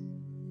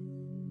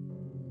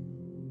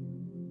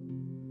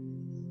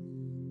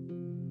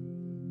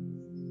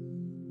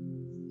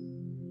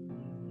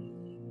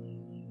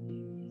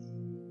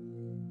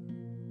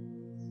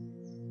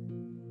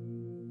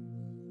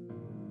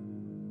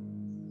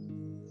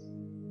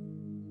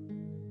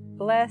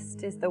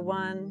 Blessed is the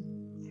one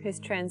whose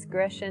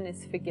transgression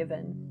is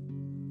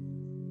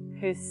forgiven,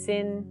 whose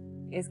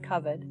sin is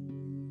covered.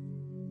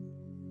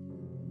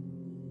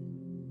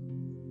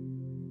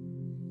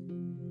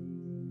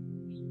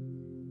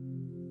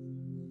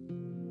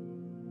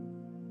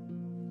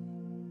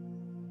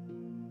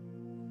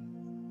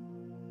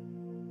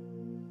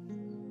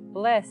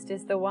 Blessed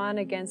is the one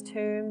against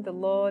whom the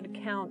Lord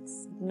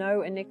counts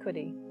no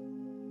iniquity,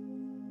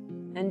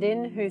 and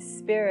in whose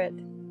spirit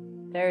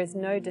there is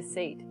no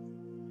deceit.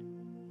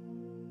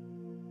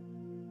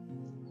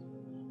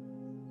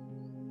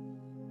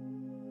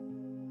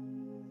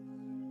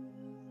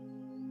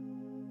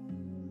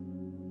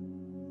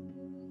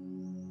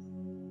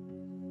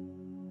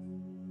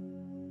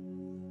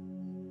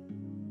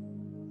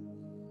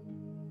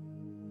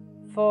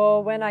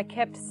 For when I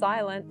kept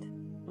silent,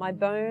 my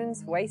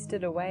bones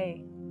wasted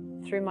away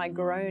through my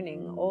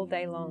groaning all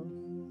day long.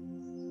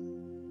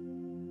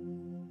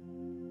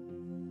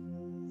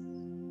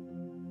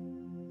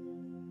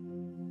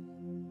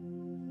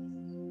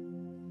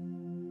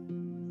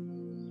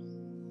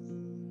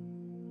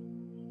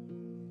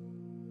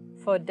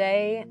 For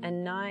day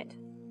and night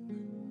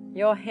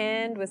your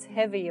hand was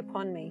heavy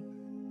upon me.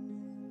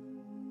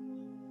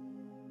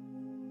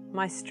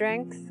 My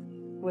strength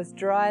was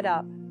dried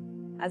up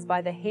as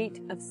by the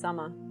heat of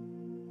summer.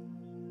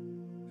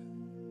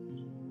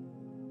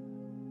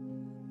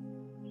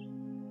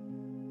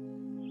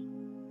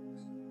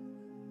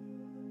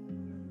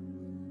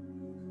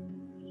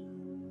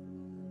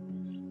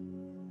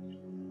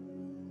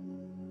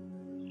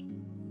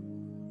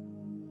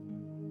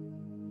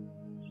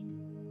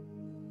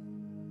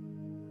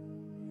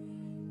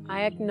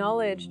 I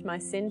acknowledged my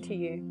sin to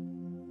you,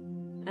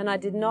 and I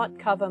did not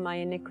cover my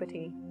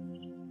iniquity.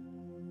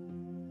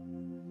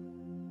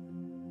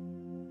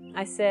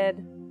 I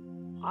said,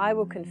 I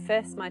will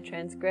confess my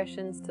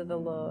transgressions to the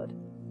Lord,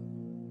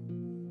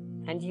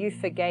 and you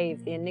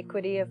forgave the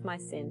iniquity of my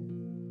sin.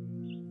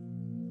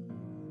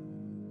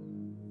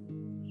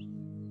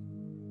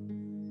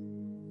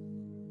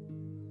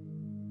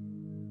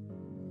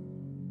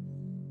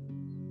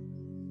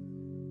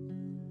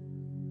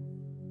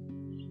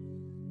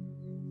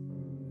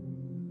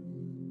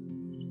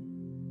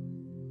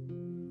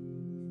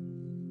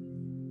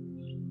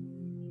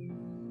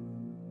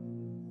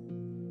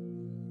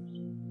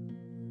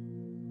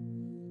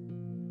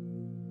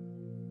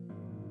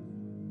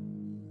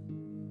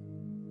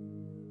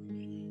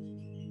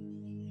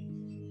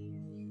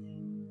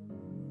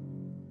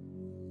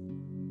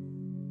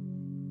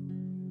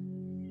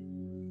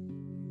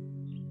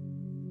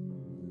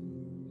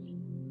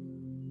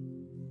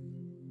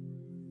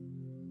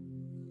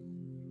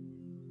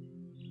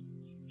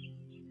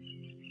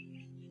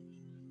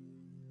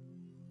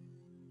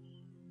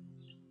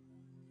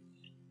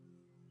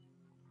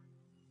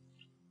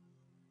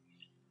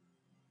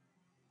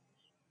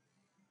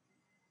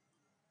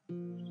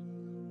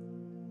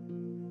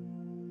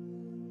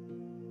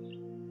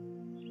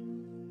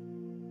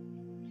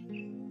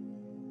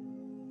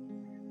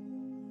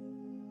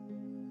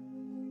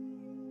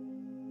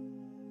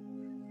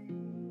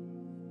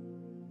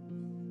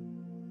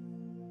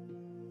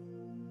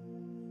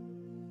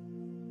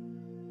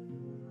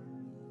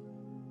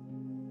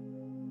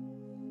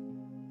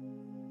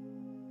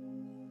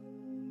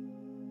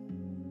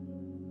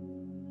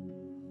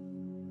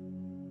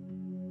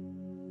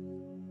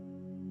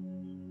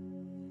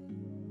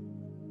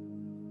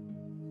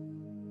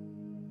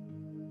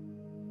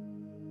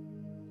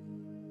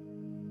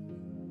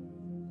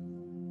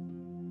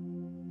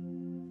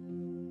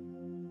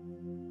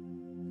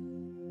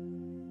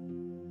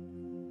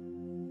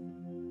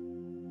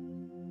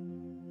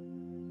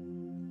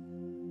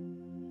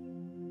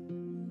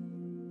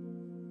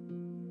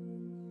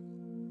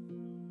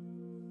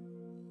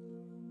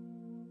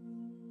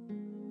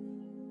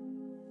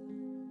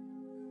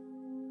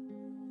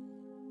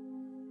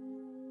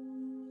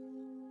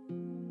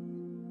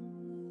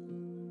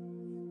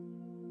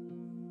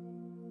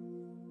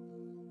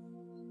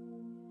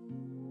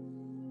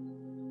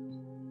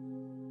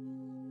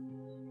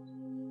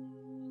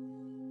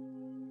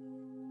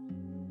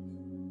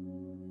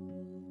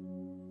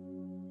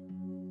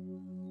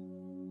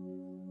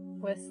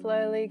 We're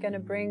slowly going to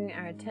bring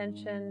our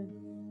attention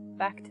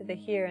back to the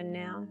here and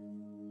now.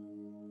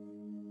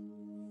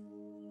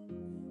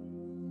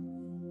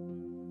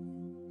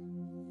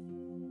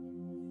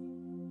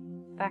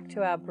 Back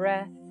to our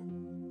breath.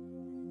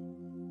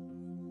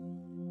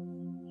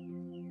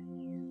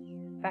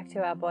 Back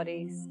to our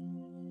bodies.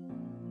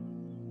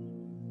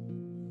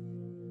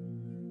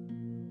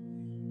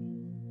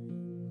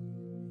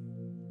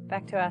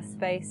 Back to our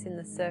space in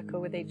the circle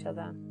with each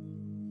other.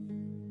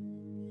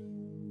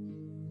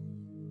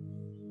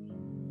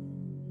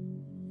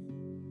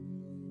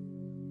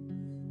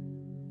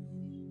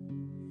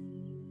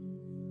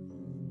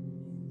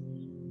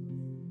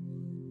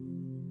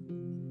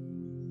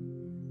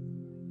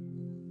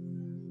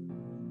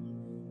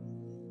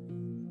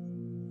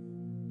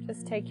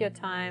 Just take your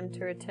time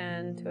to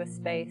return to a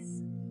space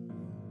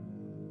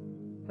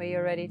where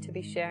you're ready to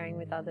be sharing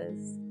with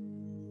others.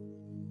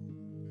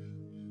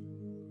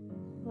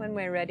 when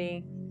we're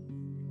ready,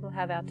 we'll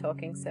have our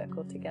talking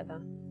circle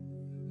together.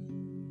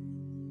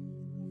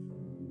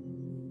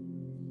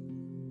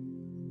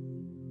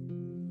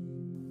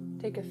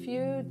 Take a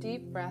few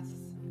deep breaths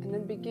and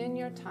then begin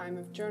your time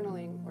of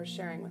journaling or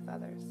sharing with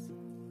others.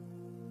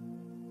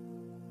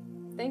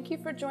 Thank you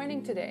for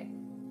joining today.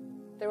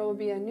 There will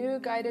be a new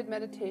guided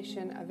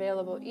meditation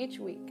available each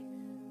week,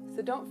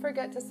 so don't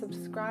forget to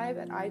subscribe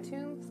at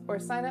iTunes or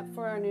sign up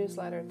for our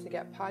newsletter to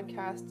get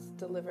podcasts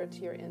delivered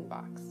to your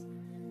inbox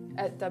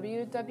at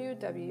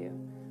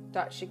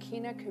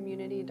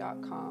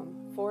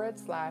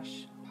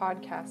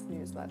www.shekinahcommunity.com/podcast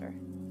newsletter.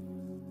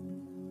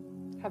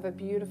 Have a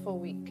beautiful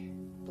week.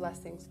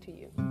 Blessings to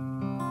you.